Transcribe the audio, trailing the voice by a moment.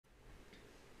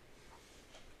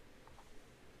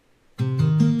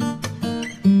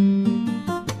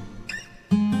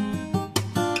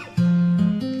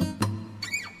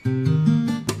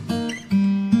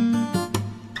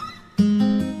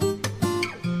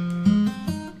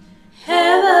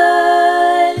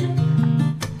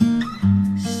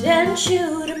want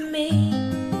you to me.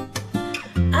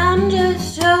 I'm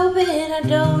just hoping I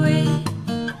don't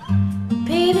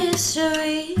repeat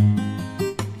history.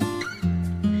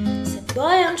 Said, boy,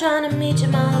 I'm trying to meet your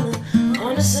mama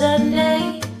on a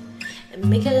Sunday and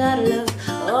make a lot of love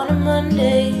on a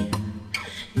Monday.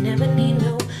 Never need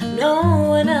no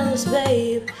one else,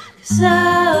 babe, 'cause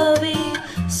I'll be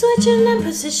switching in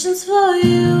positions for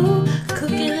you,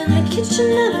 cooking in the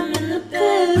kitchen and I'm in the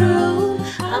bedroom.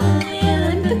 I'm in the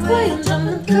Olympic way, I'm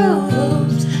jumping through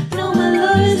hoops. No, my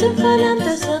love is infinite,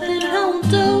 there's nothing I won't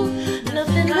do,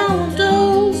 nothing I won't do.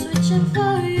 Switching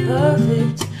for you.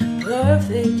 Perfect,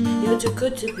 perfect, you're too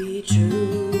good to be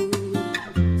true.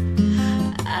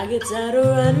 I get tired of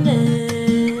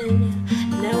running,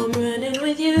 now I'm running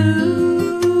with you.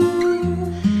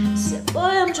 Said,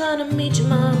 boy, I'm trying to meet your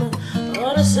mama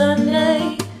on a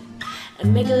Sunday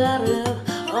and make a lot of love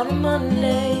on a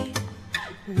Monday.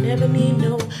 Never need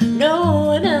no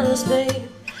one else, babe,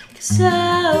 'cause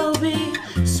I'll be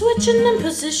switching in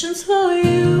positions for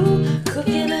you,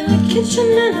 cooking in the kitchen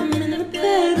and I'm in the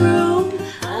bedroom.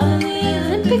 I'm in the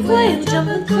Olympic way, I'm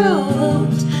jumping through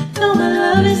hoops. No, my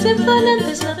love is infinite,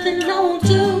 there's nothing I won't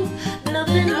do,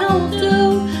 nothing I won't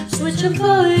do. Switching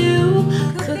for you,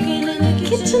 cooking in the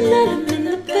kitchen and I'm in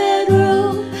the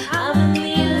bedroom. I'm in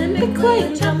the Olympic way,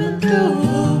 I'm jumping through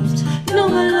hoops. No,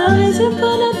 my love is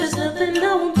infinite, there's nothing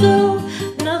I won't do,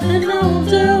 nothing I won't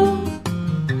do.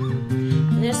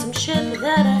 There's some shit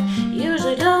that I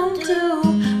usually don't do,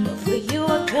 but for you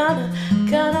I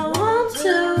kinda want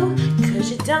to, 'cause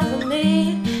you're down for me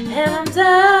and I'm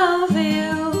down for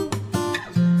you.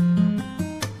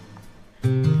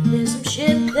 There's some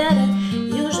shit that I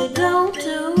usually don't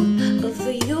do, but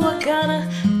for you I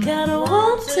kinda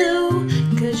want to,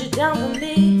 'cause you're down for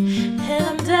me and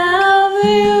I'm down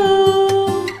for you.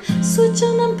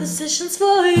 Switching in positions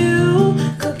for you,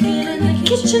 cooking in the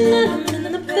kitchen and I'm in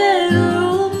the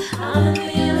bedroom. I'm in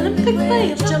the Olympic way,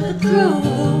 I'm jumping through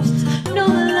hoops. No,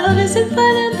 my love is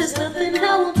infinite, there's nothing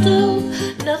I won't do,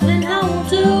 nothing I won't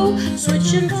do.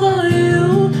 Switching for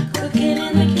you, cooking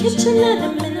in the kitchen and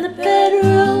I'm in the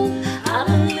bedroom. I'm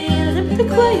in the Olympic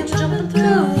way, I'm jumping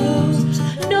through hoops.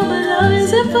 No, my love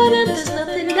is infinite, there's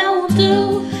nothing I won't do.